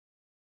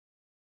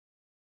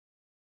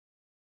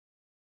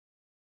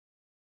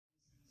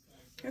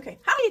Okay,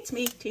 hi, it's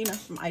me, Tina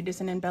from Ideas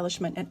and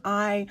Embellishment, and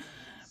I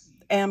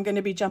am going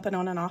to be jumping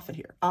on and off of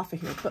here.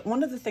 But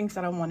one of the things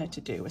that I wanted to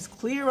do is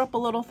clear up a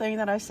little thing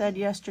that I said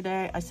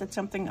yesterday. I said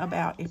something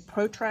about a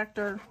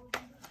protractor.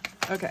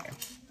 Okay,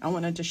 I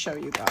wanted to show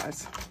you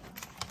guys.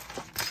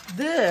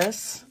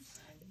 This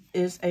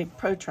is a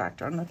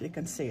protractor. I don't know if you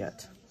can see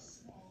it.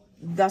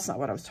 That's not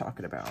what I was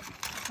talking about.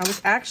 I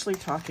was actually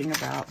talking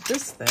about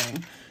this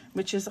thing,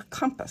 which is a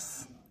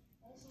compass.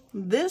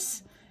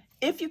 This,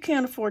 if you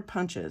can't afford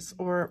punches,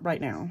 or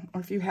right now,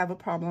 or if you have a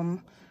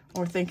problem,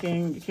 or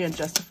thinking you can't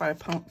justify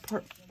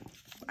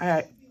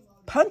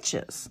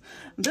punches,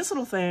 this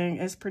little thing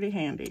is pretty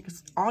handy,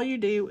 because all you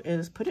do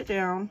is put it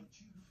down,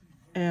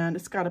 and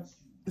it's got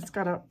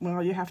a,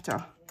 well, you have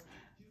to,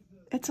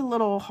 it's a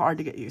little hard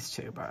to get used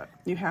to, but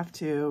you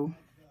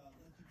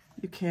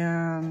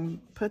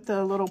can put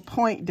the little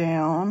point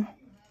down,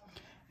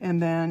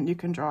 and then you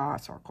can draw a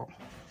circle.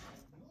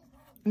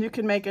 And you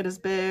can make it as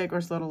big or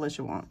as little as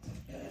you want.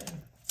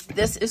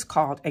 This is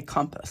called a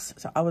compass,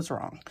 so I was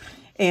wrong.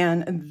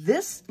 And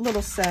this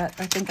little set,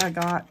 I think I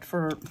got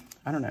for,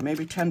 I don't know,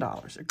 maybe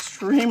 $10.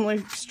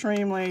 Extremely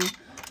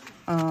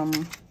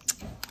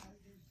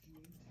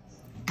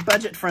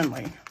budget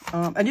friendly.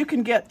 And you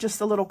can get just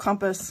a little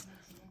compass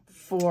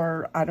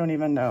for, I don't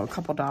even know, a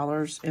couple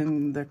dollars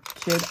in the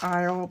kid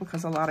aisle,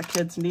 because a lot of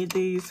kids need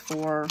these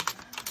for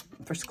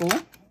school.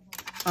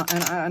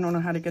 And I don't know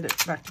how to get it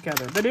back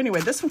together. But anyway,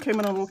 this one came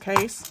in a little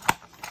case.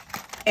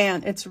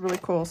 And it's really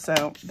cool.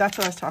 So that's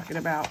what I was talking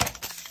about.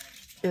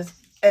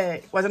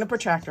 Wasn't a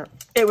protractor.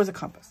 It was a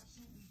compass.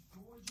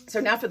 So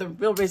now for the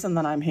real reason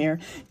that I'm here.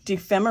 Do you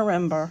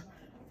remember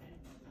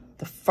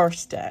the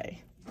first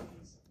day?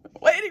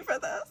 Waiting for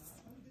this.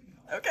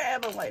 Okay,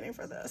 I've been waiting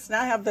for this.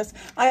 Now I have this.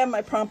 I have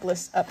my prompt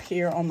list up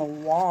here on the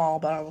wall,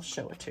 but I will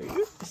show it to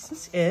you. This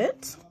is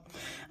it.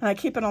 And I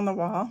keep it on the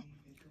wall.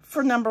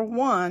 For number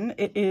 1,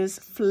 it is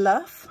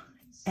fluff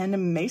and a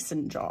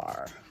mason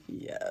jar.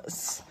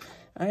 Yes.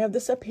 I have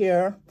this up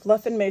here,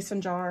 fluff and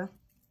mason jar.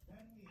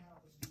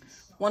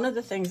 One of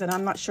the things that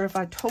I'm not sure if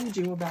I told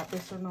you about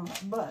this or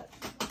not, but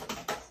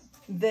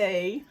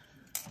they,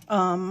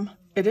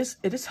 it is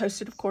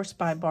hosted, of course,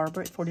 by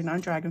Barbara at 49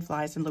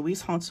 Dragonflies and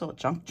Louise Hansel at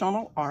Junk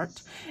Journal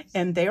Art,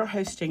 and they are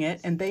hosting it,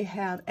 and they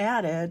have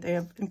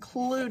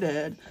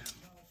included,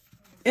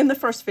 in the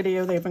first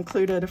video, they've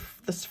included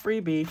this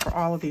freebie for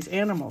all of these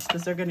animals,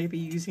 because they're going to be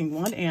using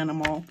one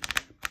animal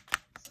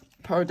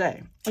per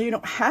day. You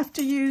don't have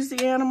to use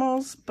the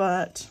animals,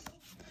 but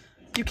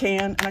you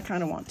can, and I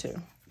kind of want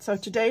to. So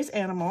today's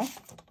animal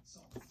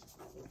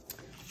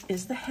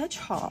is the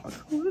hedgehog.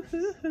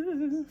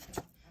 I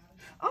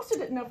also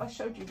didn't know if I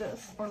showed you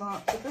this or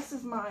not, but this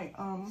is my,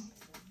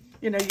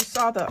 you know, you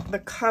saw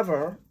the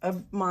cover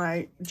of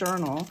my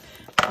journal.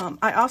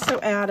 I also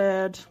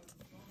added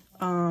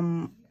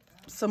some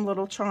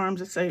little charms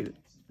that say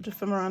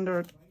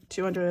under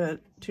 200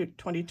 to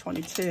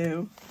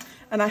 2022,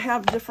 and I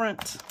have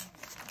different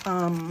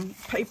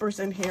papers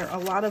in here. A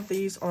lot of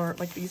these are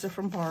these are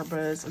from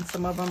Barbara's, and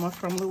some of them are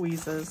from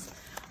Louise's.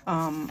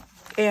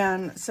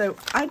 And so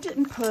I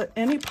didn't put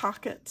any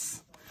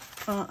pockets.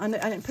 I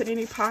didn't put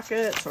any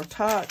pockets or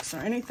tucks or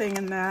anything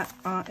in that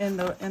in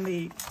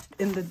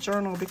the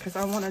journal, because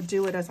I want to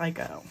do it as I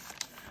go.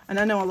 And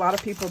I know a lot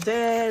of people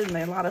did, and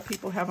a lot of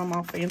people have them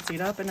all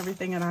fancied up and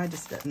everything, and I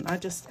just didn't. I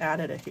just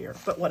added it here.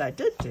 But what I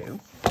did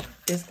do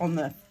is on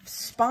the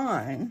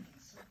spine,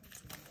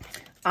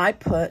 I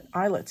put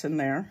eyelets in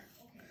there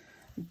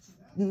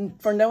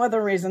for no other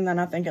reason than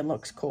I think it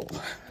looks cool.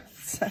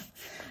 So,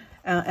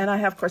 and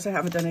of course, I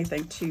haven't done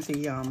anything to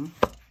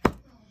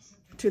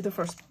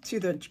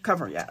the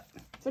cover yet.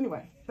 So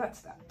anyway,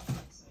 that's that.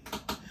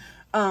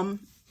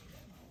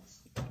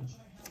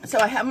 So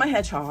I have my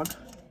hedgehog,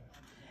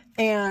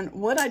 and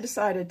what I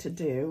decided to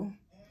do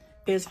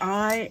is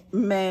I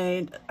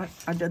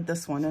did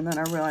this one, and then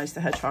I realized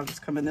the hedgehog is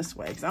coming this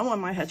way, because I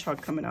want my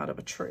hedgehog coming out of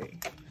a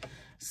tree.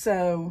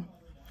 So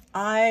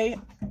I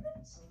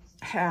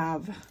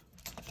have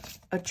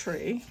a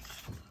tree.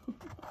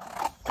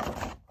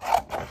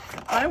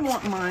 I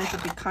want mine to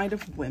be kind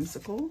of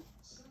whimsical,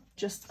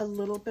 just a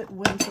little bit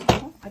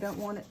whimsical. I don't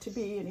want it to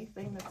be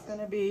anything that's going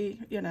to be,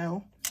 you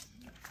know,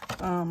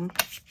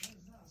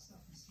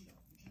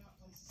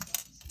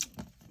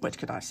 what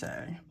could I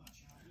say?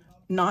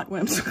 Not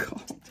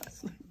whimsical.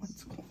 That's not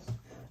whimsical.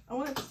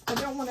 I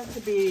don't want it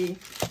to be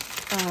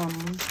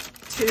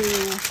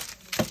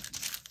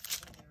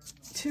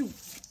too,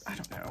 I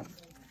don't know.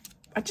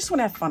 I just want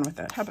to have fun with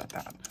it. How about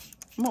that?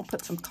 I'm going to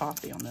put some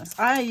coffee on this.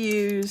 I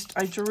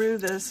drew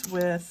this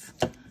with,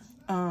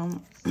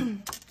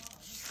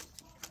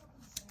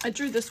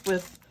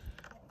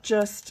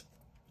 just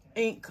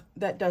ink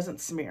that doesn't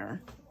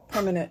smear.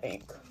 Permanent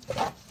ink.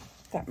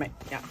 That makes,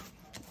 yeah.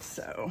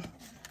 So,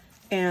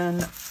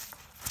 and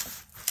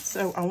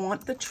so I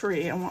want the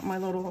tree. I want my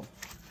little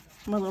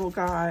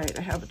guy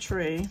to have a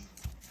tree.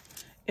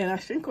 And I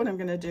think what I'm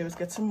going to do is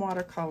get some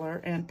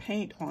watercolor and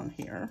paint on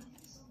here.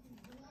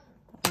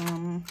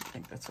 I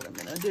think that's what I'm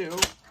going to do.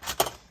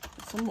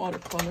 Get some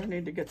watercolor.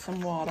 Need to get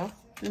some water.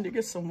 Need to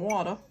get some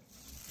water.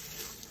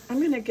 I'm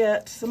going to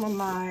get some of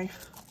my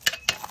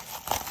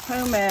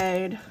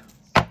homemade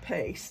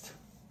paste.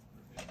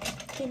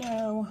 You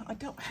know, I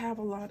don't have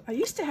a lot. I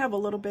used to have a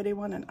little bitty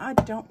one, and I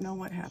don't know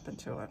what happened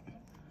to it.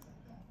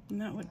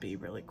 And that would be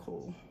really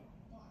cool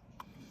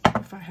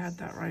if I had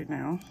that right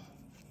now.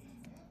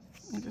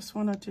 I just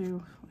want to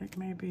do like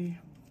maybe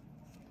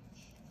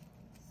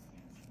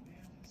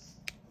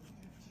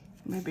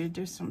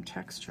do some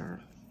texture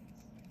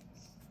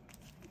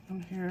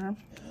on here,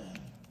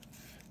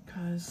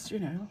 because, you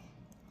know,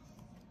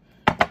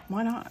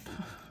 why not?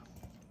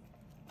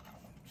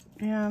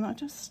 And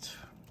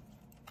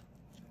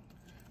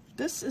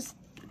this is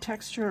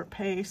texture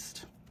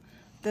paste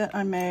that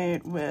I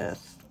made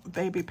with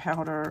baby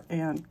powder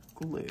and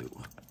glue,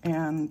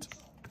 and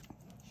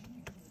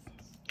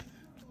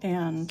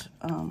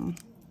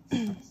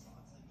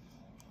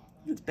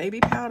it's baby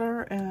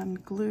powder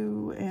and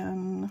glue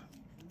and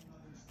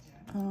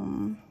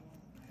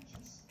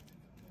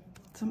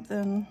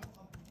something.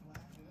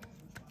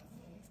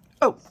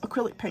 Oh,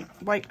 acrylic paint,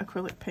 white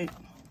acrylic paint.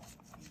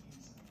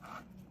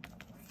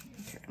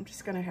 Okay, I'm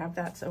just gonna have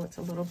that so it's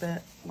a little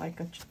bit like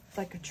a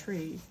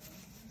tree,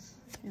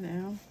 you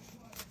know,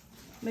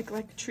 make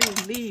like a tree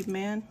and leave,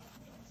 man.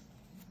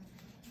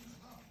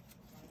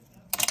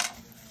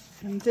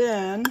 And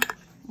then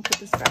I'll put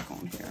this back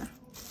on here.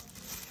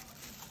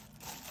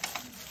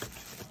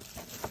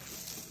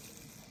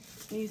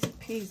 Easy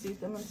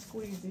peasy, lemon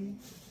squeezy.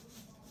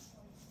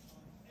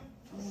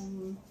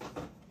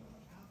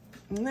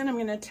 And then I'm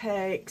going to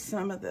take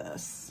some of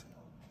this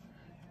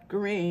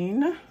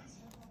green.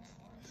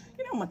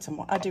 You don't want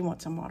some, I do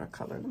want some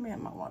watercolor. Let me have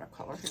my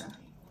watercolor here.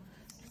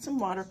 Get some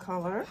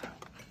watercolor.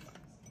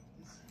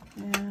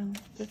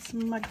 And get some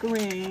of my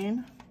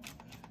green.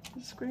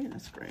 This green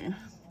is green.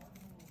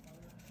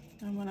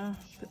 I'm going to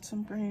put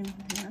some green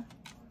in here.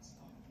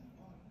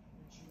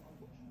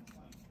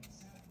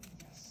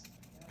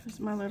 Here's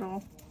my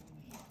little,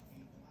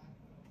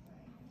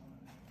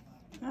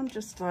 I'm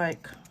just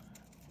like,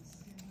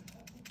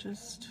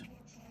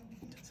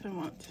 I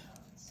want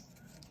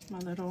my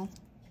little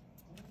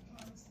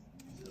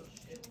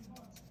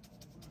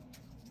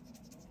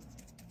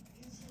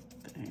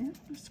thing.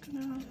 I'm just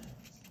gonna,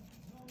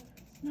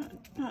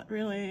 not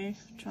really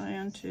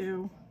trying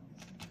to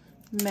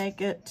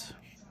make it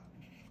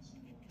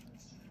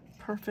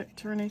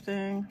perfect or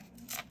anything.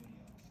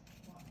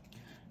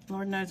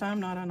 Lord knows I'm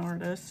not an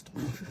artist.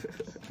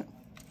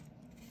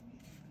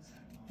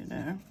 You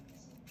know,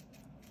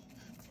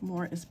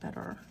 more is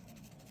better.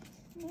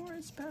 More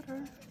is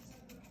better.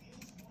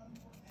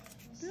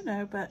 You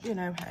know, but you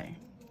know, hey.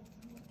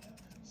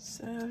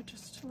 So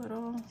just a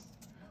little,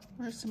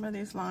 where some of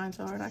these lines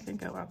are, and I can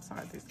go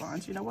outside these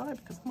lines. You know why?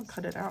 Because I'm gonna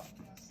cut it out.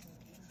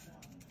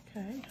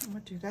 Okay, I'm gonna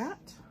do that.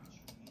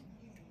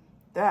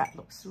 That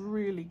looks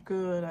really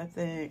good, I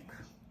think.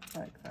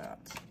 Like that.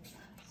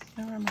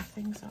 Know where my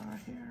things are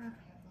here.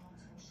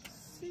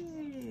 Let's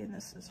see,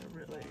 this is a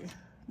really,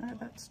 no,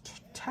 that's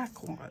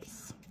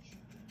turquoise.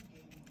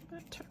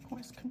 But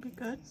turquoise can be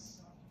good.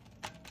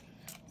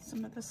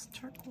 Some of this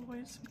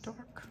turquoise, some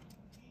dark.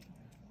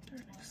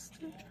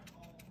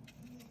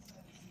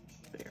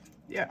 There,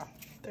 yeah,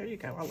 there you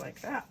go. I like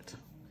that.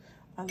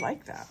 I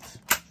like that.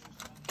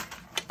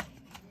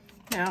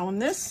 Now, when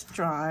this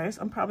dries,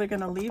 I'm probably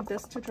going to leave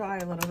this to dry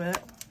a little bit.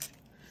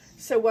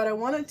 So what I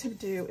wanted to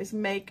do is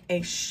make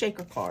a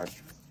shaker card.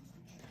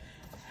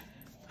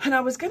 And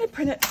I was going to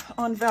print it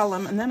on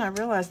vellum, and then I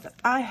realized that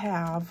I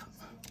have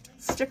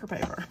sticker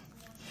paper.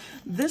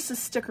 This is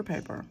sticker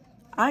paper.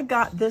 I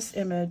got this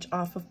image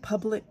off of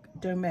Public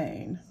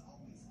Domain,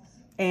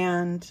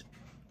 and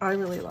I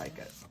really like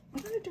it.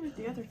 What did I do with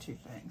the other two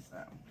things,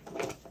 though?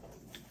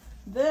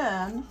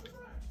 Then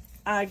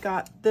I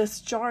got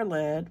this jar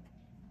lid.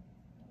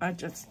 I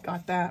just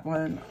got that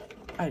one.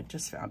 I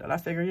just found it. I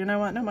figured, you know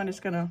what?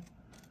 Nobody's going to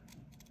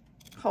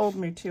hold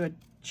me to a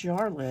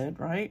jar lid,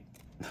 right?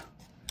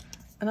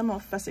 And I'm going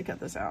to fussy cut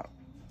this out.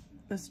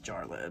 This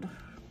jar lid.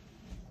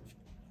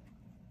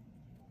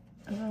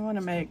 And I want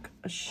to make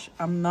a,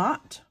 I'm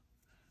not.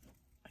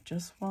 I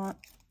just want,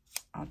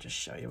 I'll just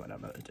show you what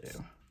I'm going to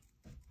do.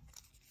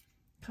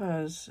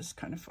 Because it's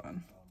kind of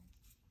fun.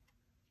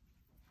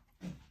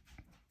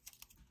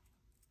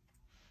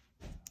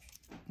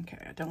 Okay,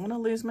 I don't want to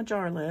lose my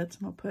jar lids.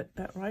 I'm going to put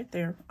that right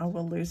there. I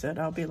will lose it.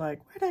 I'll be like,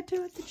 what did I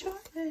do with the jar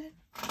lid?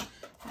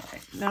 All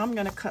right, now I'm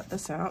going to cut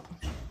this out.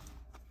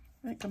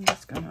 I think I'm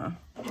just going to,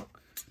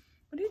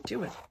 what do you do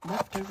with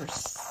leftover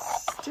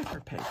sticker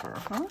paper,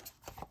 huh?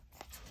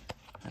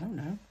 I don't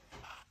know.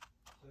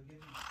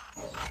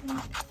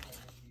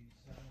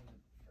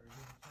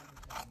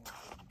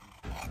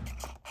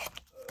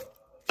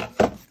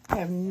 I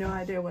have no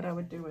idea what I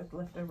would do with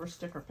leftover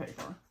sticker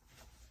paper.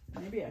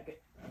 Maybe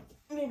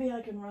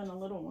I can run a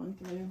little one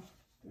through there.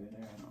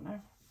 I don't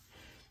know.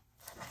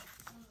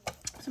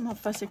 So I'm gonna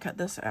fussy cut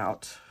this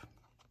out,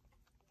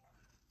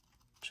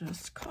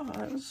 just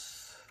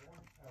cause.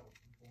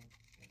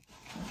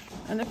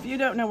 And if you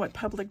don't know what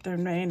public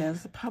domain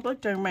is, the public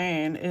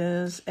domain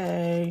is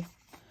a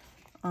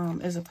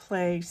is a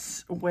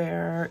place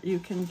where you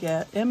can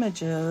get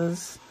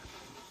images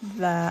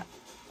that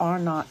are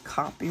not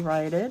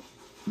copyrighted,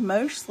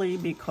 mostly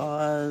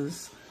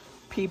because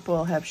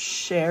people have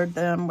shared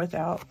them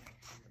without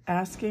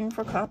asking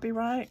for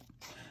copyright,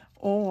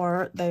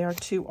 or they are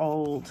too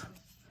old,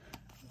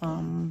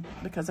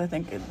 because I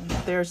think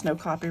there's no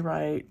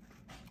copyright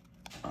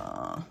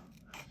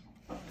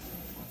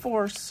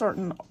for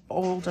certain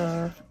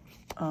older,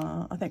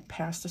 I think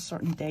past a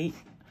certain date,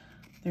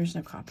 there's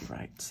no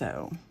copyright.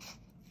 So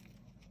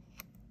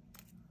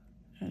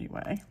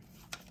anyway,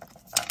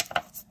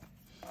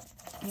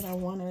 and I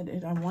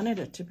wanted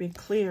it to be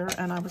clear,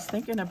 and I was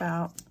thinking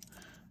about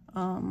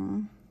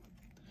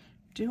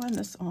doing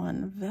this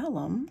on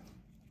vellum,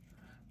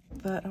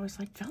 but I was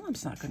like,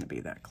 vellum's not going to be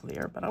that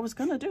clear, but I was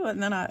going to do it.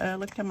 And then I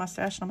looked at my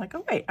stash and I'm like,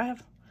 oh wait, I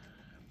have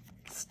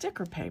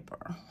sticker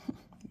paper.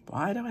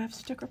 Why do I have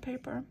sticker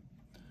paper?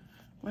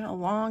 Well, a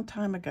long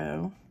time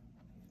ago,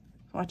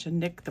 watching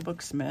Nick the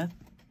Booksmith,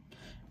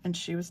 and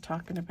she was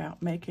talking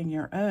about making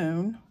your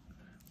own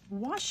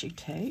washi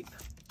tape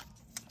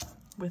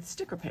with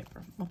sticker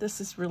paper. Well,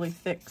 this is really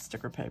thick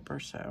sticker paper,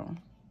 so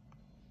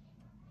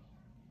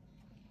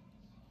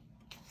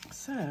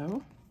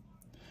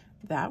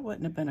that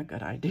wouldn't have been a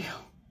good idea.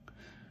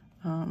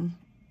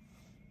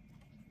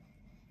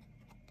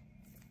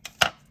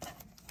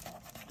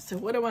 So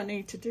what do I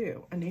need to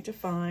do? I need to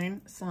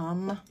find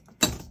some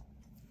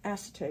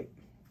acetate,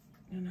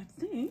 and I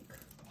think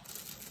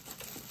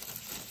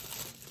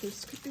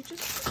this could be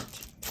just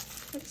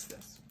it. What is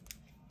this?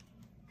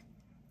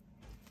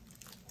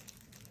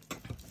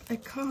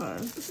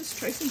 Because this is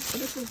tracing,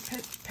 this is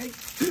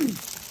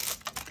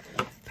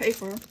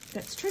paper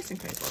that's tracing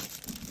paper.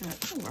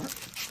 That will work.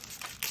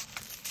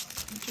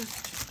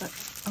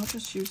 I'll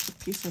just use a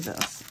piece of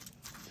this.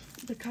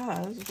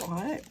 Because,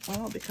 why?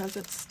 Well, because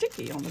it's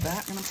sticky on the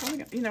back, and I'm probably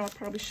gonna, you know, I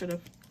probably should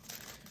have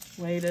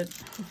waited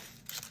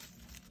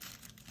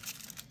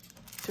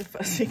to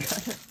fussy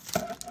cut it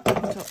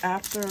until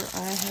after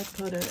I had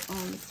put it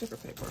on the sticker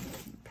paper.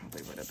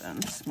 Probably would have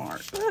been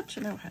smart, but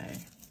you know, hey,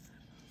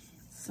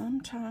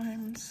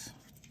 sometimes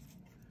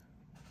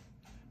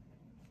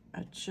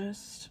I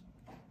just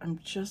don't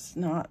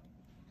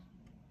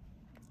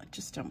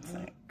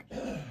think.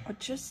 I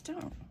just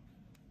don't.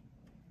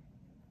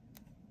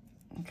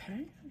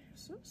 Okay,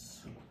 here's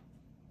this.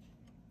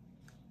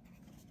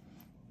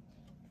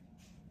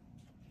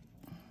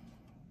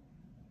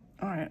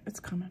 All right, it's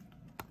coming.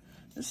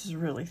 This is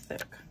really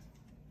thick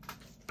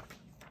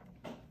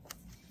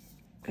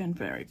and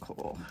very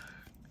cool.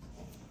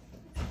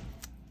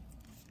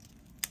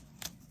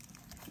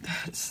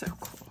 That is so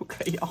cool.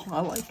 Okay, y'all,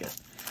 I like it.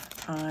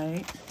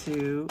 I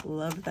do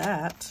love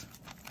that.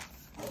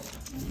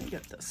 Let me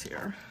get this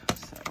here.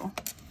 So,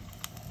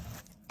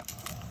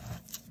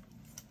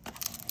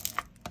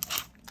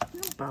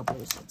 no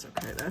bubbles. That's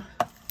okay though.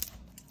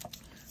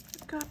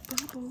 I've got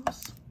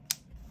bubbles.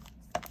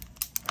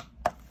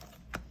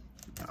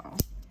 Oh,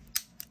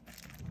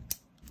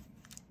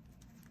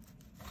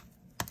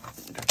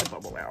 I got the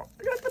bubble out.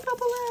 I got the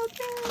bubble out.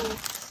 Yay!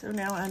 So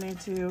now I need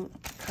to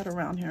cut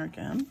around here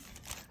again.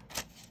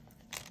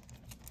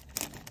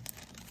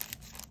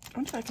 I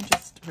wonder if I can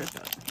just rip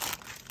it.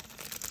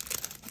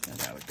 Yeah,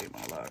 that would be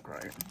my luck,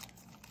 right?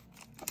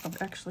 Oh,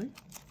 actually.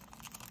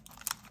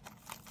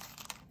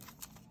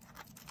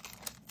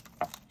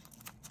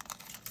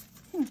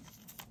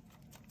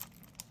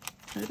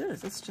 It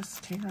is. It's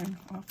just tearing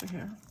off of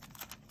here.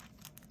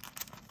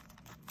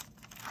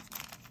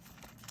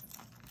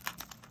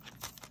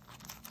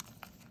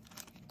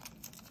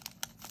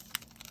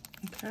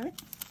 Okay.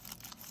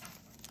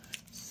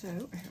 So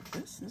I have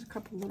this. There's a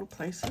couple little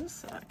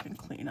places that I can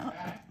clean up.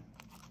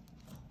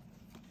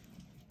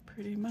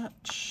 Pretty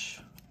much.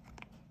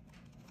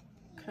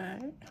 Okay.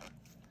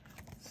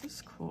 This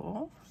is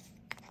cool.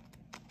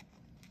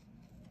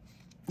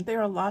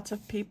 There are lots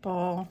of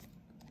people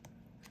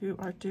who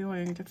are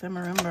doing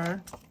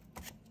ephemera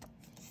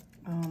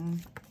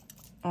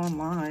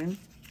online,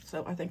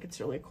 so I think it's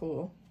really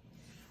cool.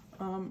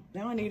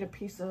 Now I need a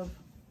piece of,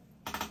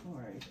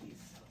 or a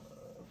piece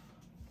of,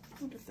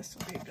 I wonder if this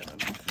will be good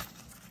enough.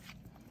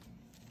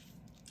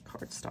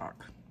 Cardstock.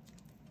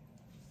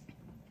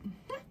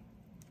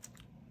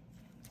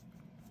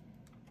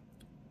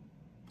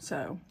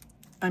 So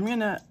I'm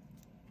gonna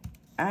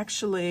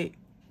actually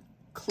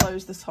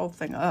close this whole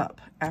thing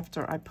up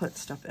after I put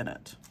stuff in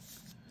it.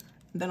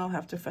 Then I'll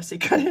have to fussy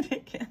cut it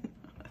again.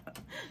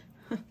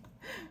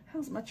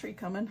 How's my tree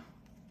coming?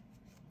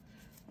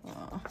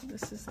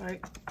 This is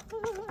like,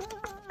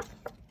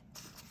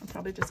 I'm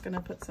probably just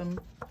gonna put some,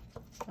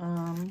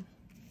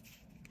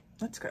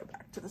 let's go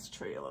back to this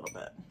tree a little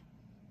bit.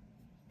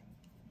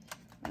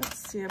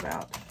 Let's see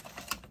about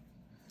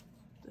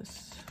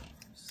this,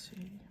 let's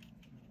see.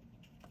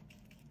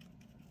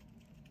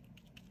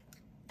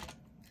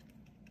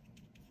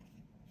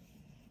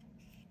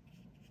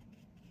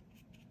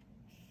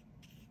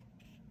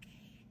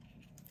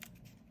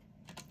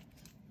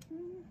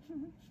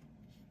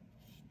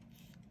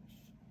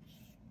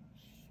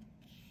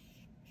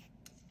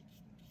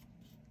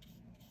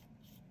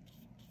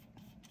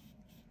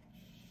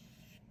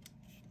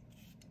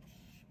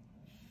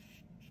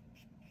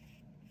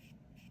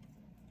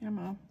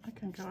 I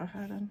can go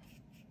ahead and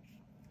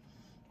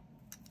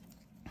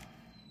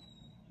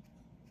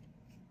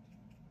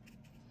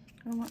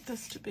I want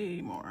this to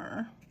be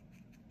more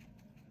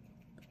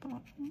the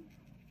bottom.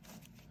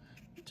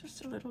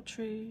 Just a little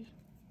tree.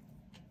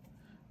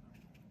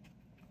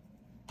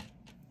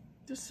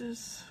 This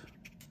is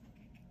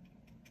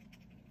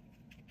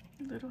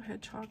a little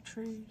hedgehog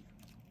tree.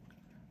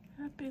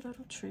 Happy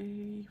little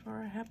tree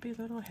or a happy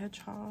little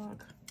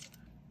hedgehog.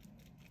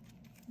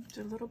 It's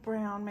a little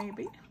brown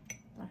maybe.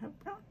 I have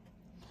brown.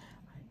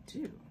 I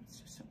do. Let's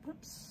do some,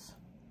 whoops.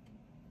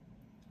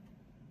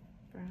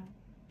 Brown.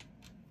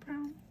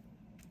 Brown.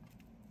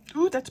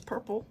 Ooh, that's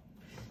purple.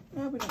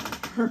 Oh, we don't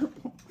have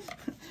purple.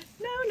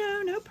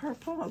 No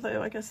purple.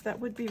 Although I guess that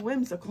would be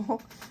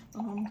whimsical.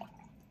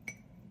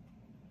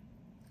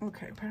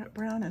 Okay,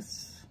 brown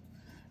is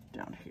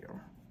down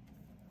here.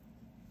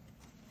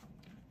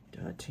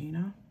 Duh,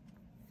 Tina.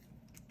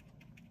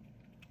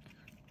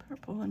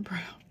 Purple and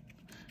brown.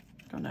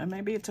 I don't know.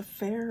 Maybe it's a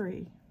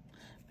fairy.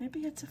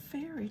 Maybe it's a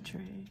fairy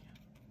tree.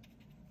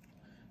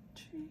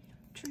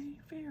 Tree,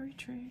 fairy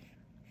tree.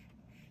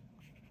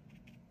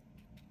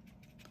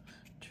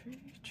 Tree,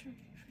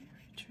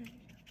 fairy tree.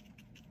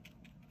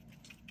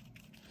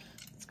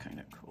 It's kind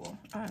of cool.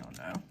 I don't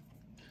know.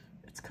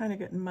 It's kind of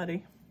getting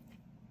muddy.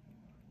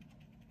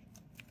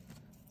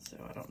 So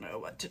I don't know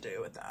what to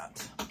do with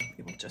that.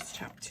 We will just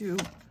have to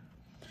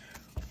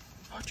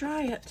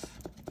dry it.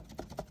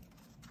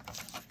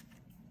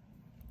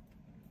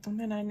 And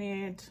then I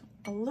need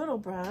a little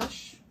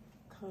brush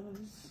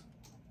because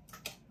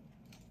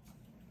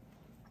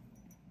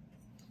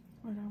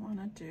what I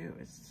want to do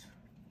is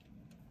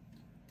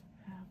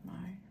have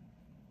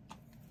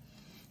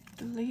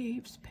the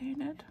leaves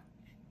painted.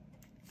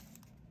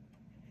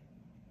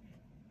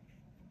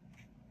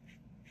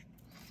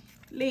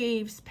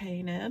 Leaves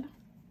painted.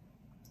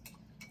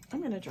 I'm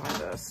going to dry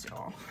this,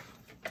 y'all.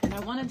 And I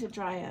wanted to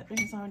dry it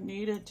because I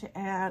needed to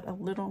add a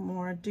little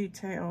more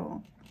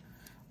detail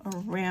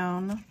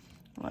around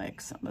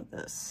like some of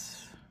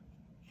this.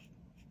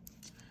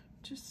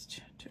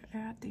 Just to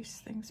add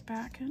these things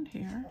back in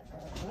here.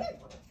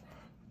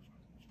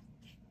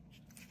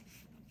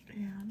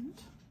 And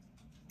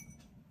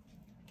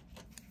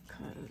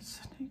because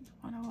they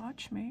want to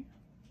watch me.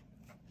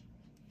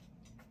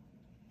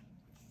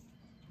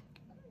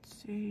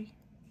 Let's see.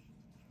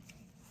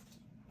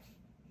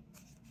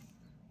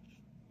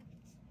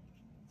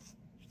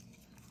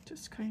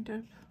 Just kind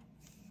of,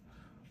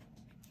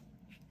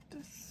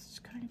 this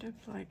kind of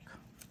like,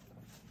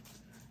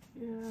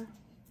 yeah.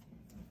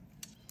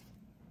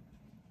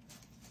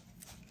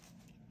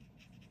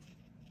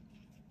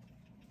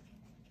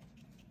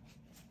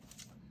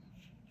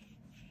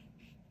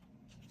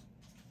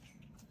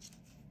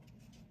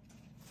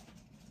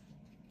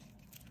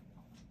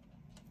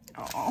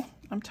 Oh,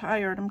 I'm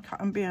tired.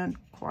 I'm being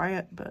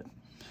quiet, but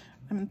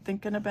I'm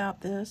thinking about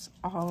this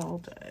all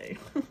day.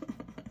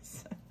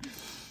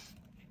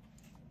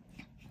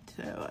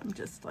 So I'm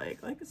just like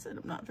I said,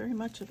 I'm not very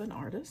much of an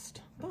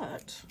artist,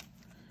 but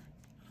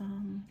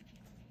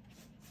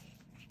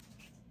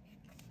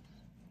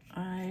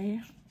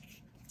I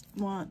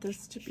want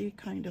this to be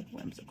kind of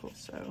whimsical.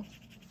 So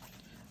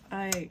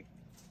I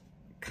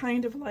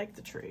kind of like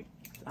the tree.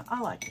 I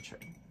like the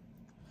tree.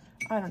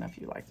 I don't know if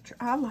you like the tree.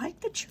 I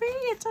like the tree.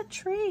 It's a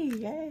tree.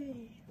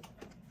 Yay.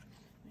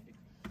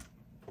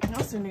 I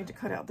also need to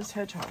cut out this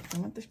hedgehog. I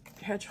want the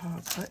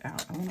hedgehog cut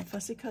out. I want to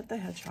fussy cut the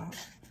hedgehog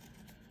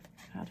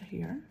out of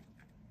here.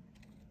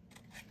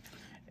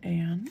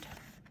 And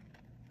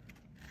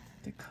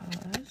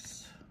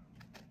because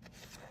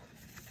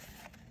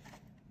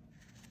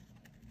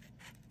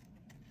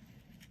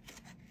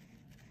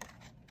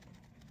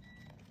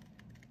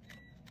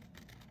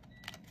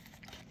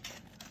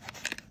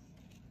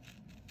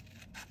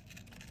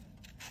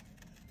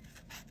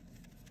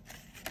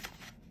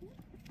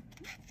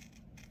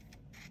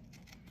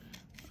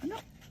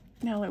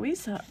now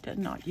Louisa did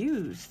not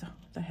use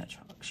the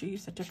hedgehog. She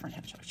used a different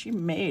hedgehog. She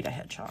made a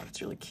hedgehog.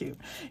 It's really cute.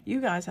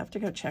 You guys have to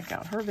go check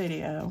out her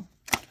video.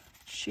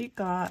 She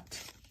got,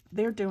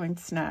 they're doing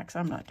snacks.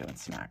 I'm not doing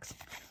snacks.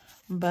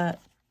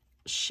 But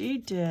she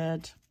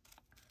did,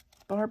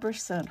 Barbara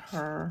sent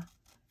her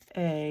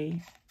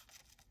a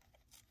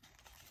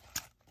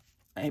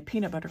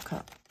peanut butter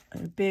cup. A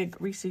big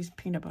Reese's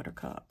peanut butter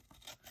cup.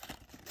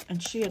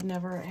 And she had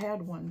never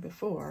had one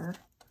before.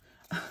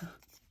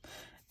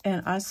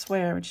 And I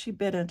swear, when she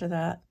bit into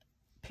that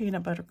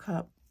peanut butter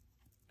cup,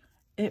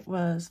 it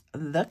was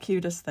the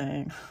cutest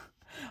thing.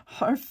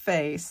 Her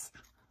face,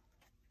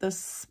 the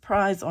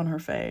surprise on her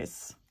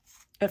face.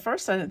 At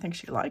first, I didn't think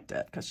she liked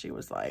it because she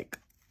was like,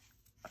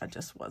 I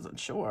just wasn't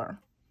sure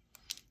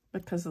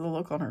because of the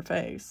look on her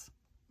face.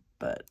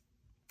 But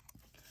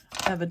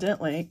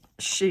evidently,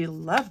 she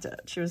loved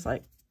it. She was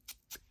like,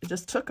 it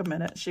just took a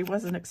minute. She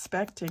wasn't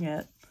expecting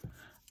it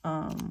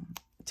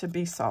to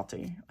be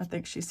salty. I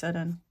think she said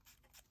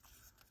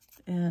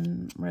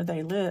in where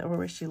they live, or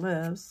where she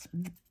lives,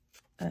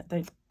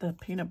 the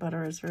peanut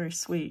butter is very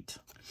sweet.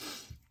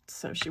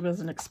 So she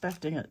wasn't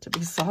expecting it to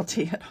be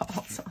salty at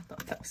all. So I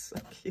thought that was so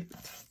cute.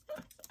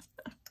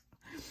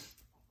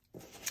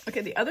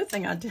 Okay, the other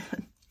thing I did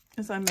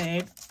is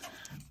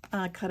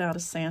I cut out a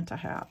Santa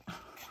hat.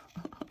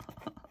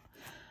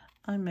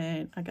 I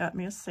got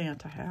me a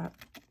Santa hat.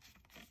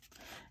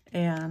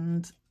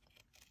 And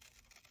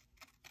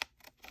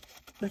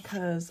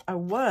because I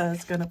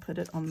was going to put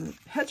it on the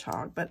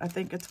hedgehog, but I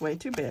think it's way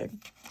too big.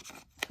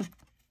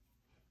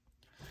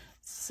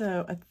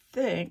 So I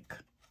think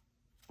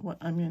what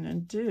I'm going to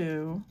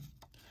do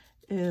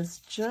is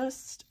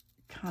just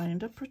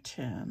kind of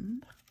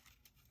pretend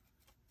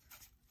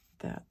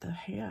that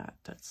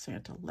that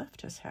Santa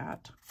left his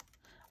hat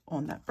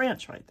on that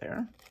branch right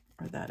there,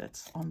 or that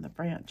it's on the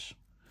branch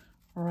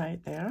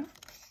right there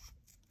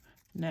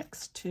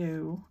next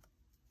to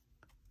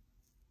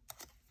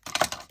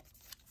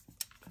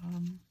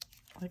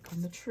like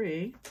on the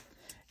tree.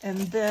 And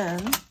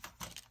then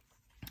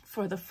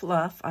for the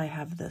fluff, I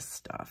have this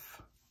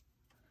stuff,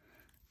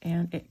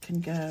 and it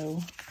can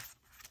go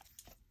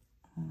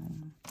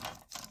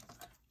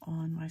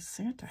on my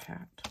Santa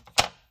hat.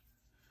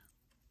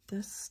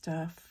 This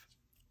stuff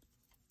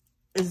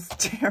is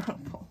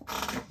terrible.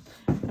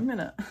 I'm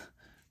gonna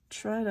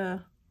try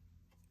to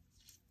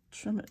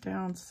trim it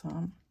down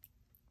some.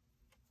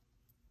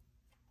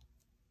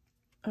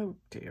 Oh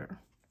dear.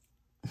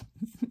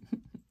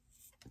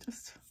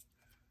 Just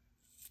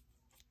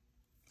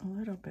a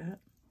little bit.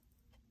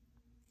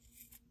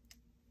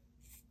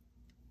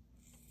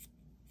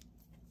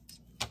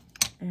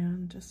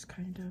 And just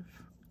kind of,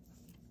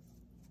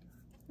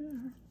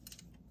 yeah.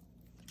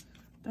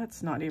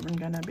 That's not even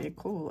gonna be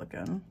cool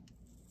looking.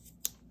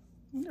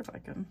 I wonder if I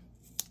can.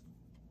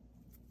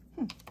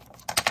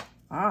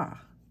 That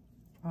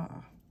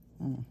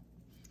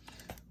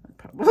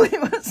probably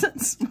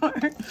wasn't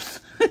smart.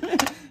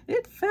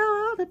 It fell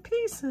out to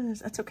pieces.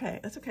 That's okay.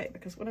 That's okay,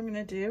 because what I'm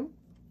gonna do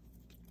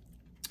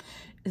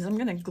is I'm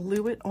gonna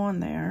glue it on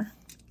there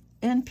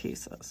in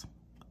pieces.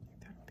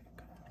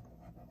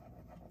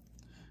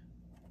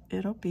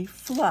 It'll be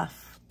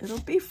fluff. It'll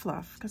be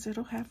fluff because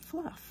it'll have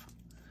fluff.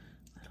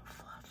 Little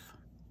fluff.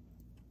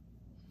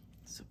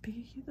 So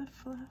be the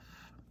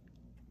fluff.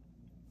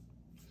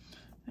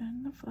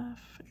 And the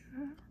fluff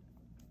here.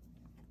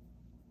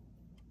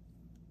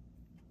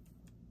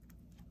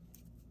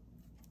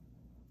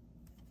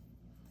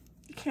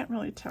 You can't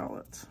really tell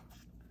it's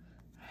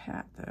a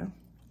hat though.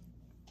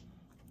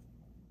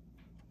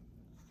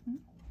 I'm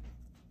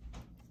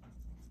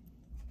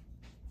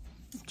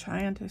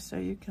trying to so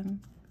you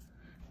can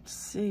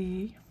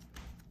see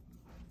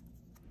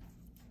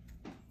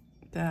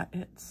that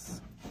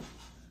it's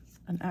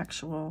an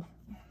actual,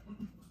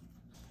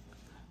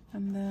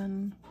 and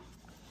then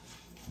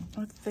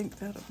I think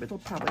that it'll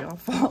probably all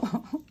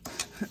fall.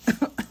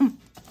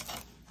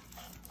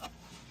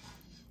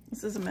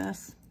 This is a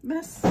mess.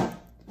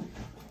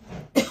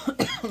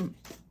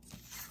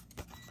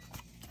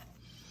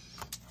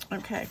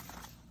 Okay,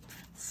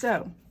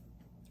 so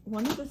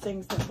one of the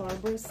things that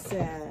Barbara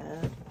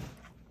said,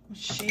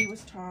 she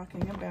was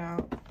talking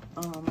about,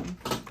 let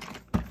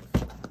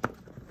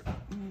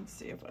me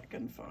see if I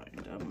can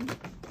find them.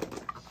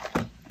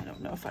 I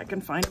don't know if I can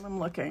find them. I'm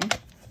looking.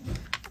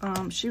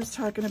 She was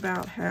talking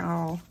about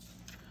how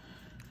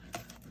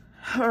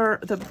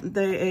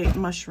they ate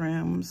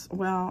mushrooms.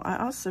 Well, I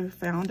also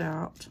found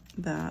out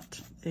that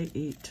they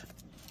eat.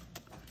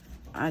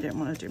 I didn't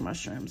want to do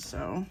mushrooms,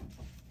 so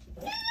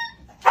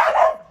I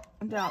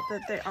found out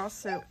that they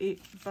also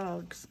eat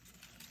bugs.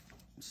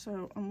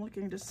 So I'm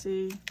looking to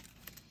see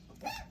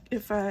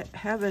if I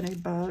have any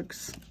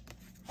bugs,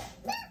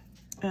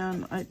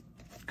 and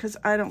because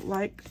I don't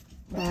like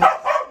bugs.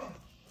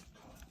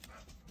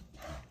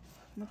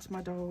 That's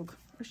my dog.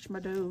 Where's my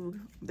dog?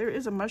 There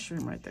is a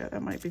mushroom right there.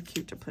 That might be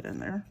cute to put in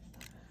there.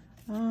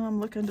 I'm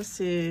looking to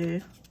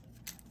see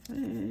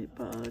any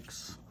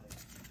bugs,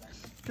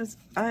 because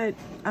I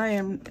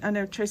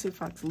know Tracy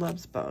Fox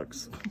loves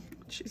bugs.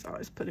 She's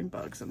always putting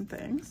bugs in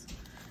things.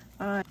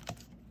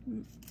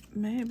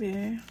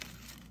 Maybe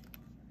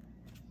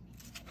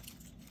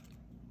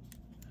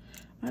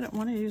I don't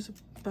want to use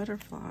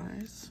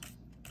butterflies.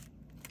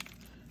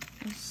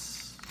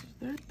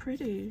 They're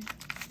pretty.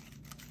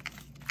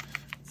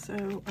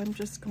 So I'm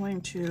just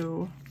going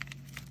to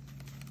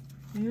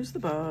use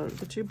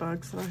the two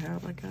bugs that I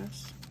have, I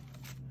guess.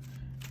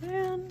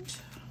 And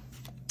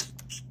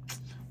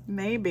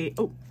maybe,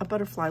 oh, a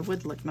butterfly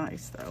would look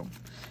nice though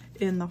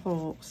in the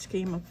whole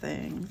scheme of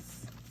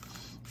things.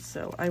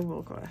 So I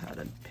will go ahead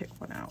and pick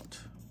one out.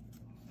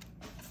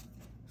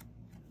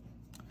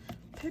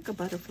 Pick a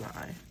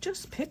butterfly.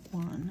 Just pick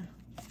one.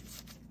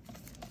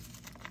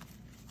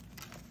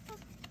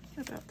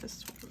 How about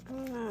this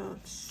one?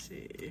 Let's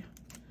see.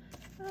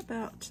 How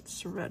about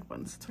this red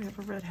one? Since we have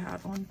a red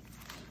hat on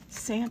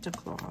Santa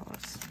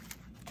Claus.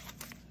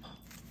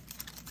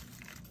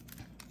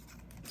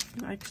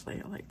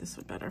 Actually, I like this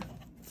one better.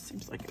 It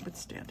seems like it would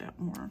stand out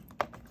more.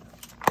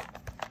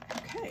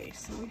 Okay,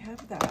 so we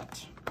have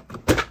that.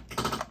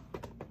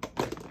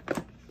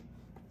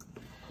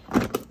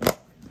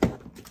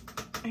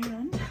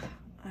 And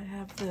I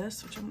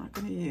this, which I'm not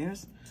going to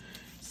use.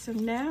 So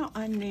now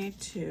I need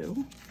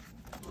to,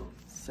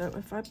 so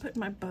if I put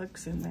my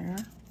bugs in there,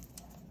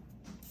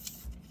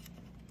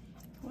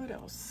 what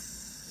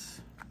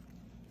else?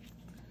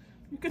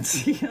 You can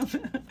see them.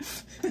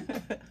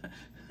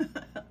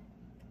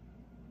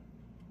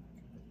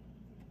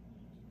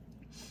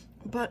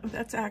 But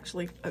that's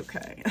actually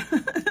okay.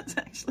 That's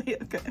actually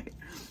okay.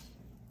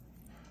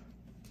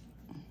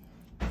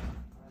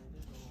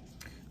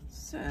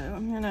 So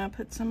I'm gonna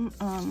put some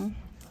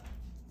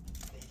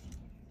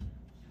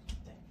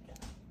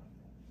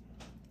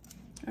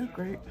oh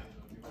great.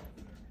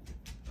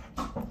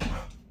 I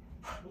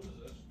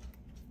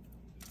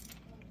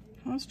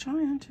was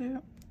trying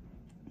to.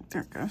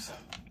 There it goes.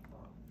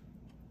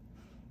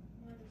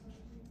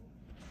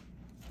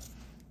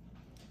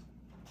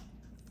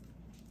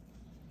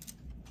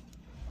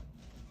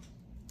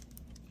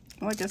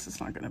 Well, I guess it's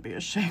not going to be a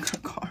shaker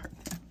card.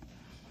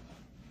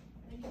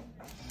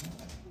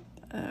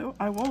 Oh,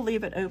 I will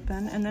leave it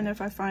open, and then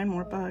if I find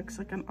more bugs,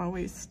 I can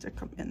always stick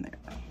them in there.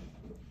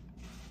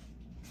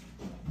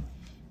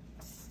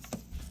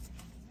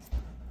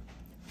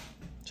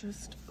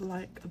 Just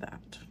like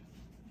that.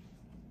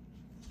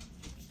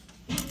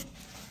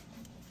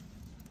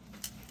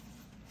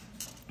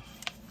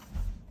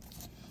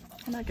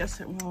 And I guess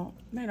it won't,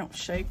 they don't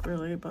shake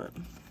really, but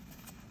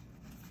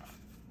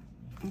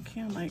you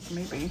can like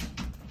maybe,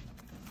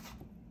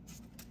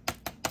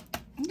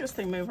 I guess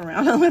they move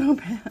around a little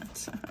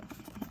bit.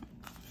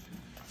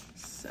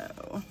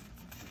 So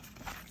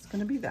it's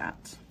gonna be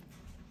that.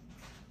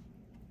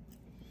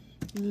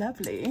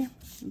 Lovely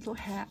little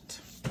hat.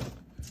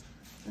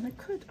 And I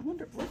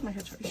wonder, where's my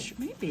headshot?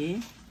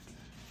 Maybe,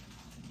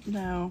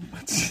 no,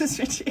 it's just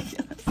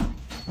ridiculous.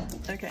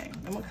 Okay,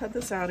 I'm gonna cut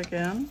this out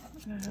again.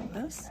 I have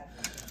this.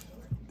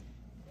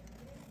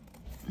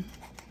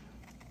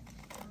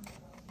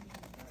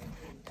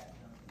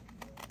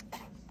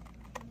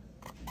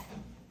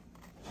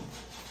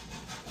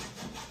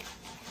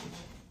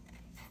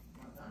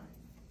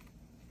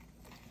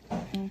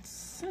 And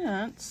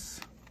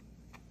since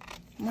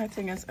my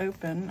thing is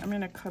open, I'm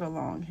gonna cut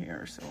along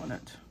here, so I want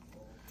it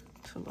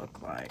to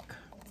look like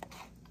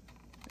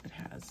it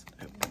has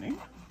opening.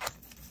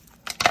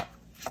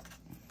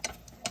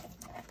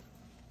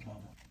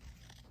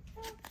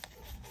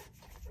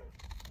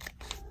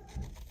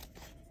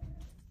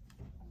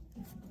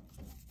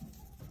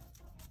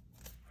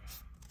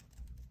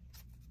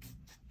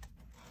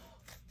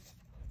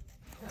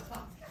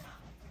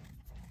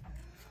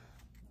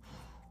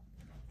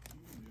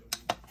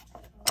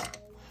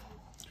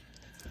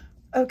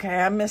 Okay,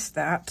 I missed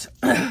that.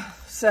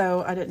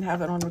 So I didn't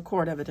have it on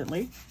record,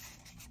 evidently.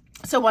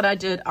 So what I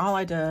did, all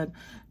I did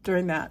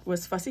during that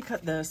was fussy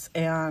cut this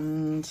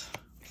and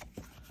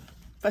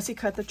fussy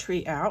cut the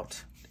tree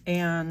out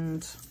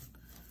and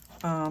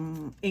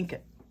ink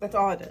it. That's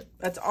all I did.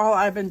 That's all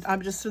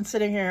I've just been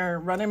sitting here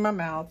running my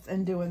mouth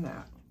and doing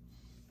that.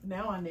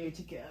 Now I need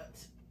to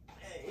get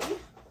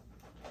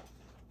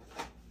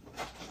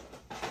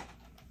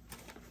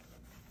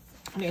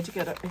an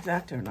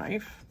X-Acto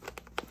knife.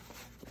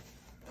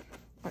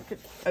 I could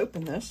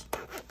open this.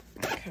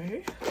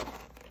 Okay.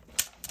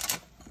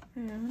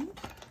 And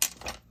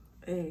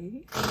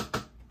a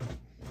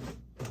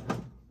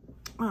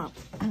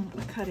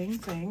cutting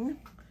thing.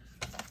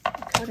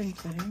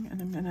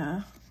 And I'm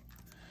gonna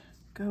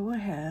go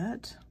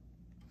ahead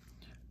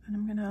and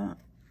I'm gonna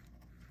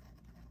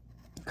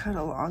cut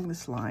along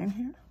this line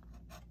here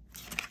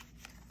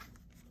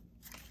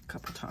a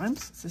couple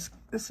times.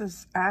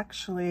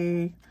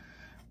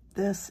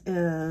 This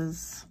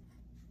is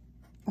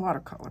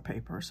watercolor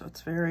paper, so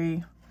it's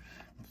very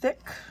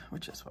thick,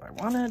 which is what I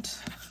wanted.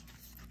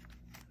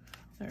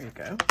 There you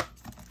go.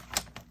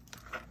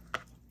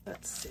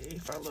 Let's see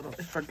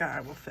if our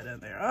guy will fit in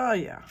there. Oh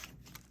yeah.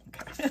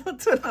 Okay,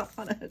 that's what I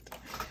wanted.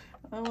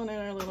 I wanted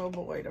our little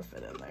boy to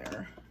fit in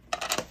there.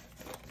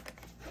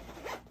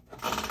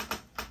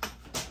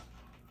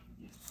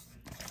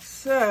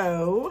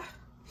 So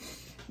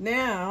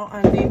now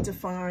I need to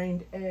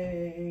find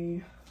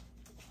I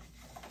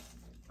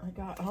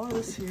got all of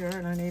this here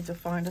and I need to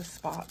find a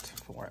spot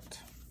for it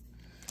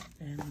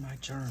in my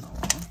journal.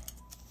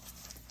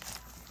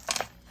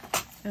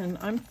 And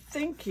I'm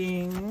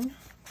thinking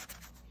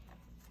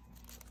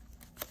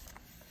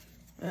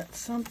that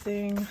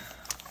something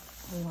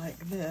like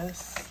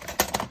this,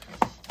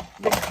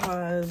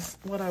 because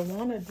what I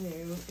want to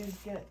do is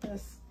get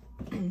this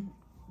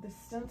this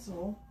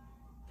stencil.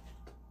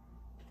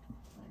 I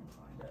can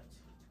find it.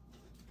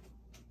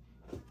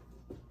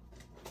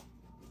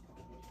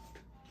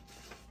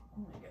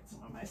 I'm gonna get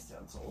some of my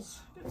stencils.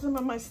 Get some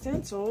of my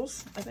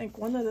stencils. I think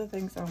one of the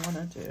things I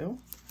want to do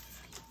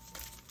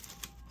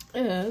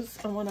is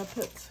I want to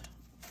put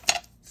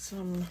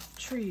some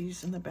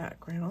trees in the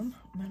background.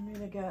 And I'm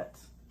gonna get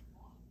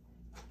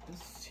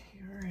this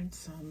here and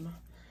some.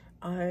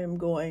 I'm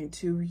going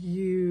to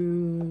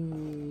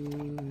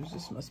use,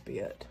 this must be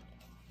it,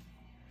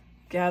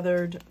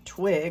 gathered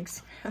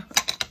twigs.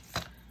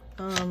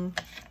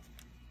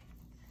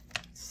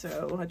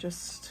 So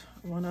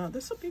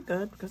this will be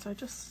good because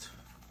it's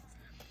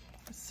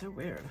so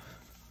weird.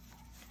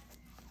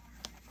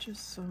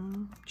 Just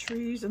some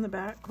trees in the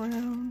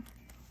background.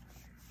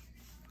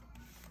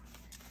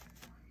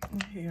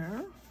 And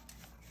here,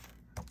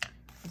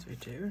 as we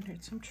do,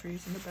 need some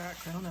trees in the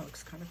background. That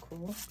looks kind of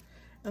cool.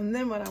 And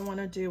then what I want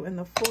to do in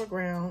the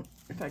foreground,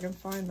 if I can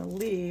find the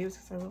leaves,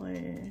 because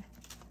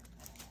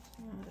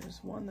there's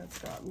one that's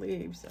got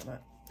leaves in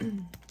it.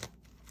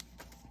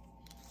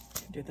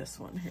 Do this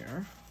one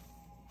here.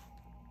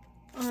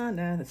 Oh,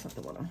 no, that's not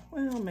the one.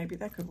 Well, maybe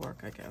that could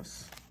work, I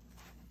guess.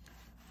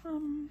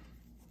 And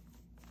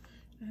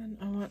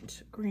I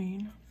want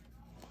green.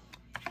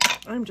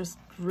 I'm just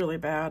really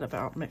bad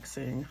about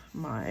mixing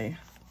my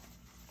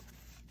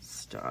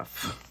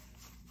stuff.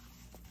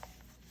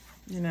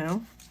 You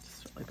know,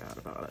 just really bad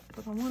about it.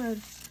 But I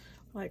wanted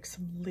like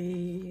some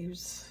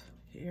leaves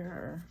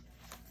here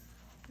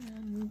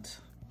and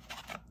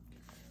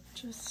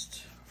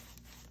just,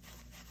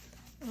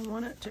 I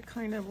want it to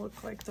kind of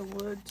look like the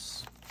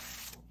woods,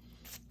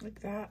 like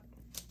that.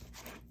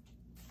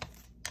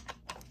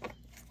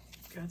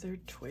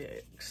 Gathered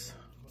twigs.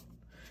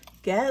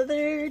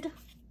 Gathered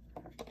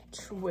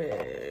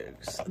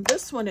twigs.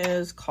 This one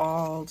is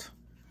called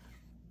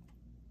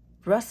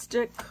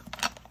Rustic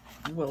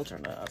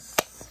Wilderness.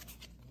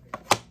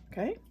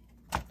 Okay,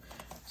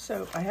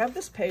 so I have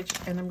this page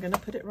and I'm going to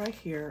put it right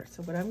here.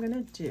 So what I'm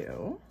going to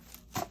do,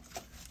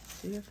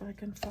 see if I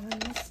can find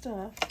the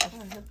stuff that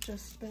I have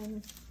just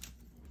been,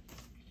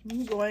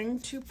 I'm going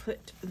to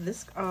put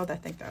this, oh, I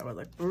think that would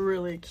look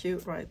really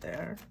cute right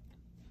there.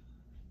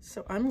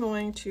 So I'm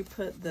going to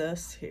put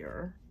this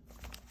here.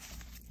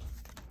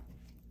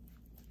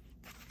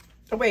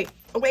 Oh, wait.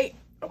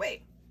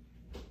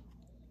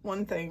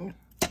 One thing.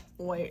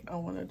 Wait, I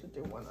wanted to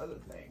do one other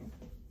thing.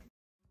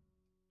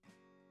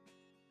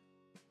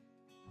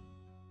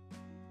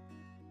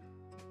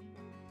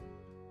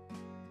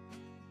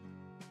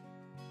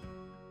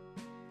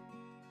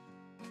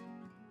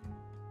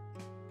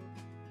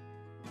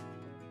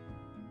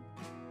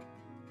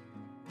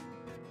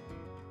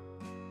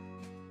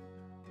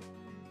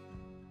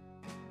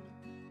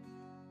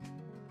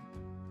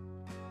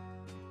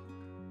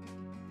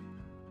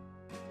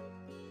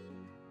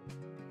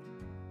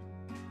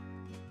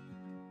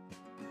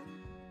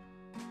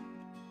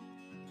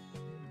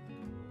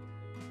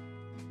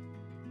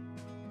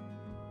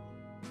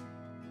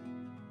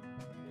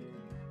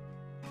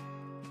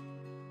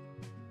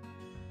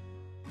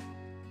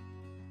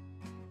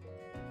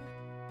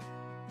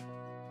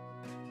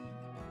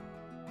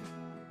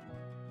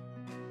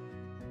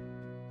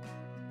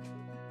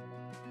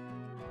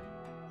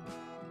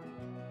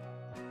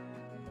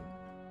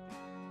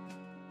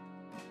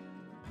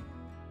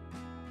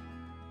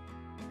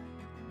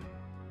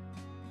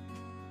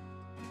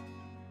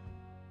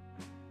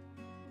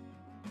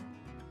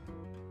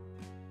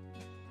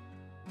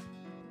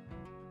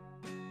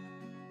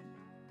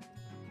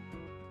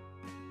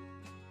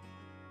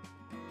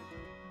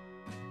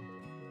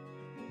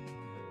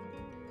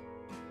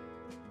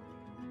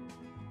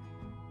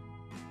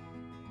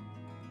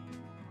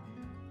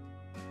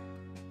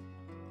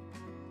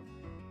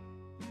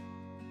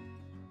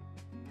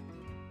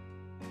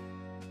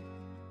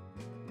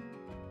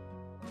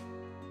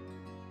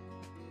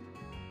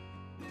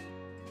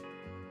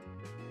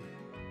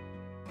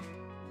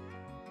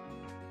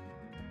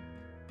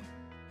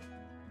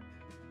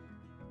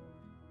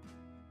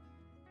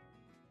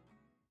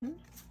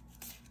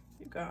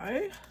 You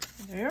guys,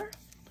 there.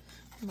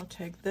 I'm gonna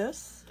take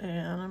this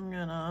and I'm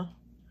gonna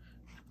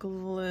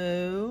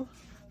glue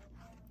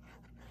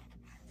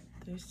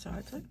these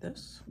sides like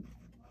this.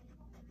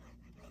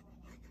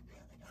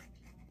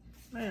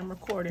 I am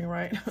recording,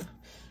 right?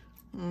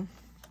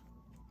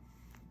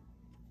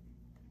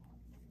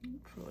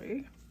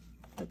 Hopefully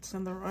it's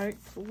in the right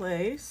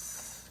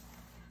place.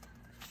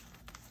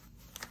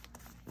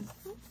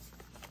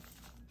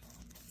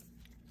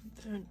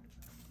 Then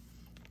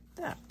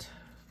that.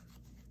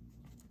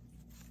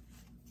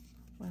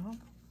 Well,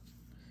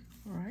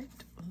 right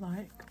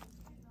like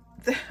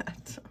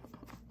that.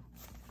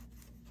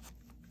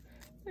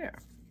 There.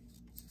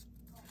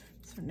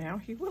 So now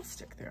he will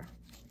stick there.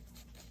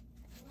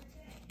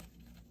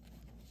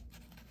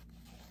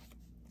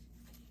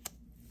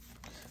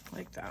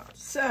 Like that.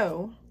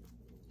 So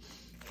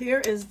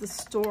here is the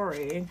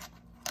story.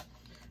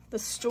 The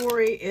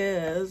story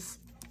is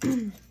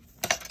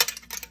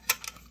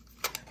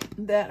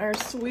that our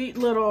sweet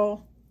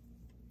little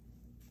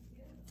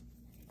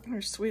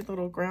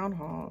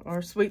groundhog,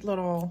 our sweet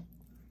little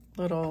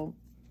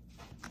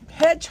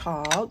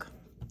hedgehog,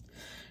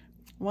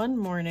 one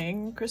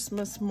morning,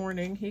 Christmas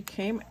morning, he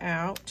came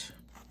out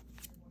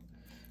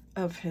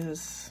of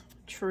his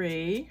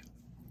tree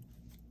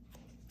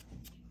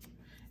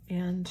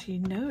and he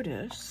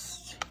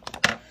noticed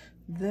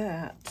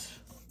that,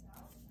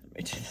 let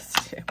me do this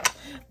too,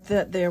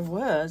 that there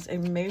was a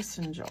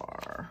mason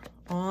jar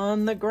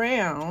on the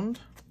ground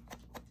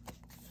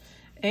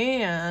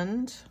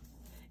and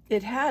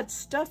it had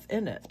stuff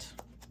in it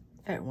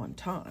at one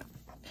time.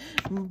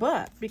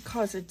 But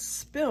because it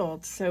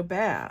spilled so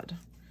bad,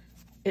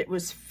 it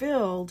was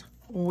filled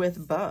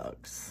with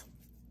bugs.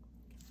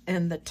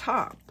 And the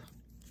top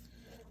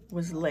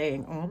was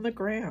laying on the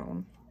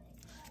ground.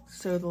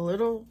 So the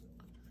little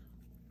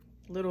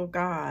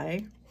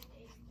guy,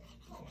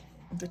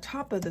 the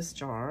top of this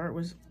jar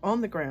was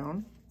on the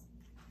ground.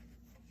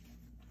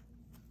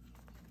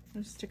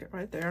 I'll stick it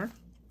right there.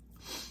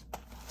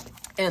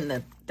 And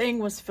the thing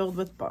was filled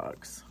with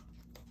bugs.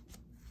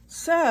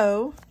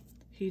 So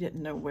he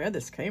didn't know where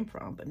this came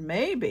from, but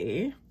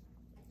maybe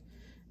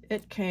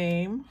it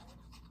came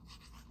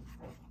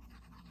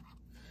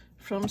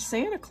from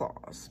Santa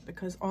Claus,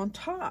 because on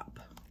top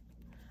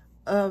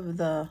of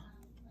the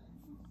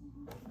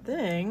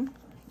thing,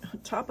 on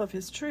top of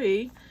his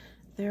tree,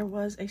 there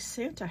was a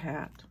Santa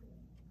hat.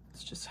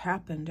 This just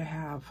happened to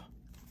have,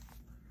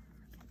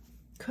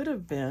 could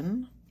have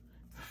been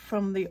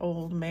from the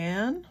old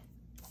man,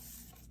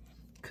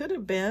 could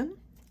have been,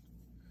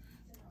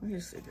 let me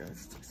see,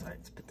 guys,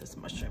 let's put this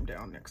mushroom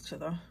down next to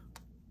the,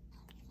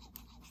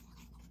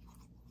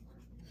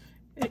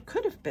 it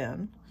could have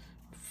been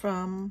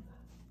from,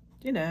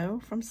 you know,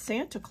 from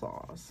Santa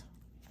Claus.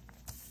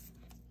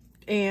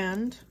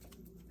 And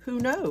who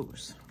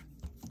knows?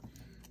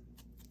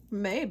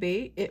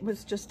 Maybe it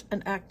was just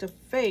an act of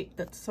fate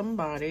that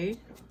somebody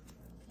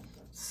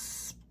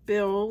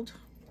spilled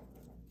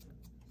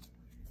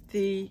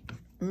the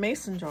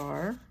mason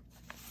jar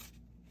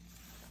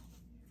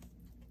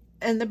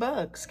and the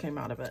bugs came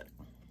out of it.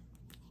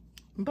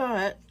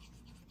 But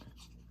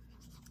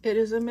it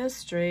is a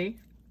mystery,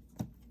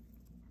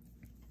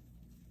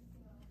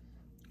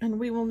 and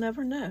we will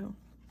never know.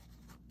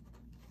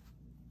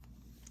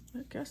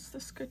 I guess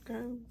this could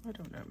go, I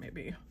don't know,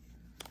 maybe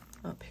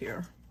up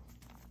here.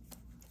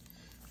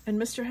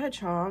 And Mr.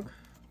 Hedgehog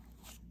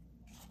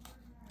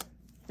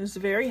is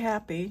very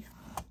happy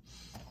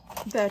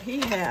that he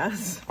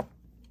has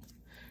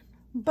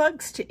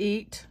bugs to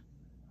eat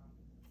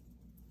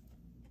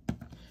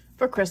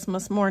for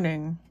Christmas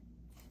morning.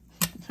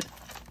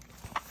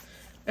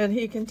 And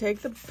he can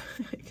take the,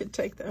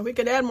 we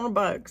could add more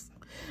bugs.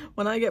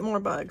 When I get more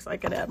bugs, I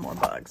could add more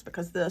bugs,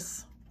 because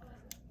this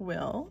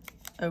will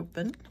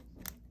open.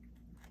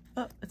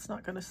 Oh, it's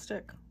not gonna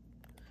stick.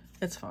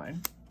 It's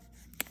fine.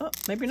 Oh,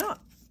 maybe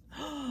not.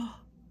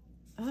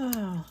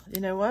 Oh, you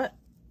know what?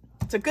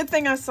 It's a good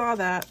thing I saw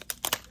that,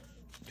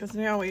 because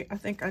now I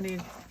think I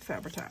need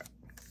Fabri-Tac.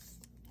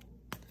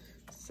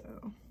 So.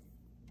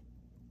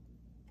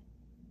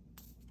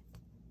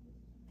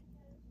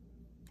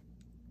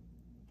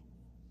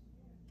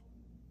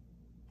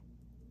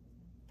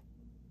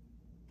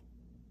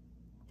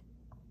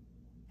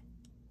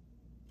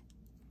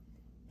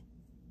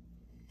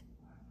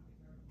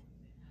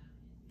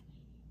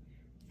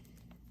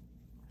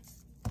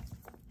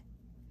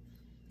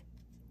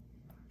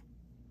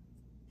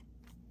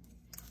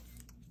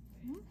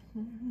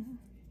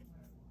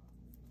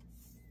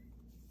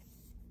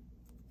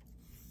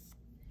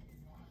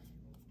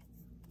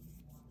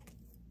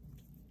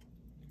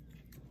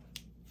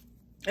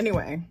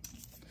 Anyway,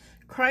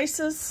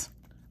 crisis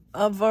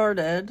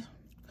averted,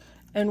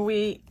 and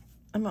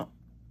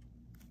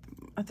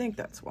I think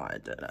that's why I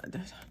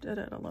did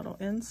it a little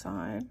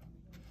inside,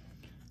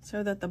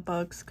 so that the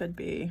bugs could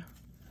be,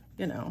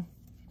 you know,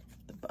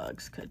 the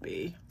bugs could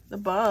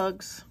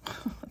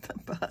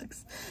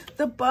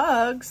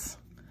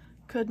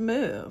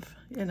move,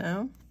 you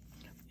know.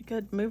 You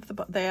could move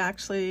they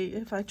actually,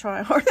 if I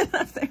try hard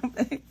enough, they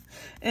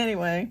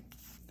anyway,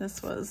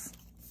 this was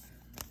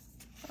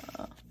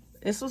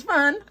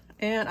fun.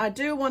 And I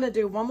do want to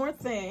do one more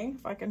thing,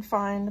 if I can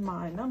find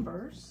my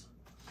numbers.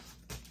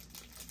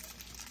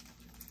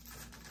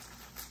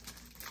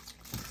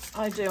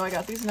 I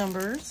got these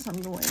numbers. I'm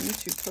going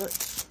to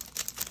put,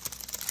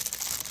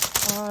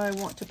 I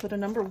want to put a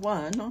number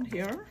 1 on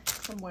here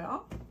somewhere.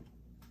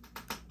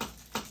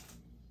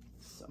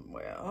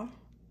 There.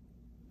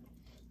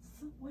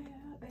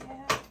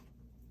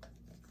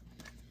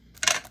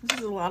 This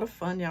is a lot of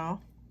fun, y'all.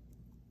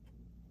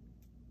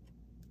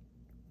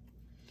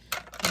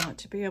 I want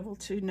to be able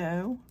to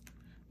know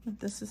that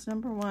this is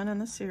number 1 in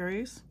the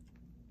series.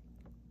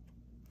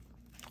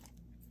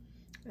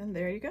 And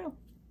there you go.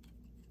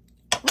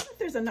 I wonder if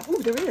there's a,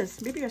 oh, there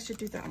is. Maybe I should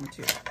do that one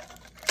too.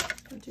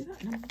 I'll do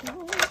that number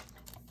 1.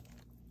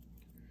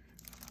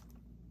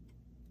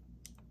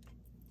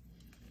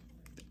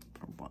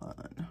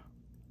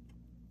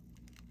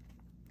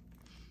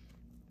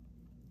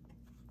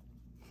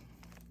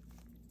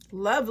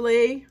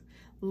 Lovely.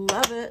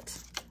 Love it.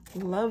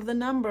 Love the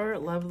number.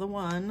 Love the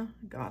 1.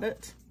 Got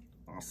it.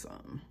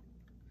 Awesome.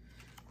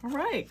 All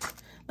right.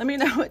 Let me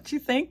know what you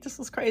think. This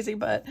was crazy,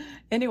 but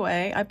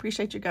anyway, I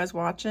appreciate you guys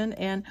watching,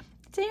 and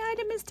say hi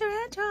to Mr.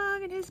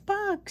 Hedgehog and his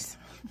bugs.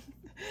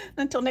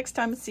 Until next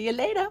time, see you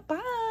later.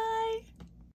 Bye.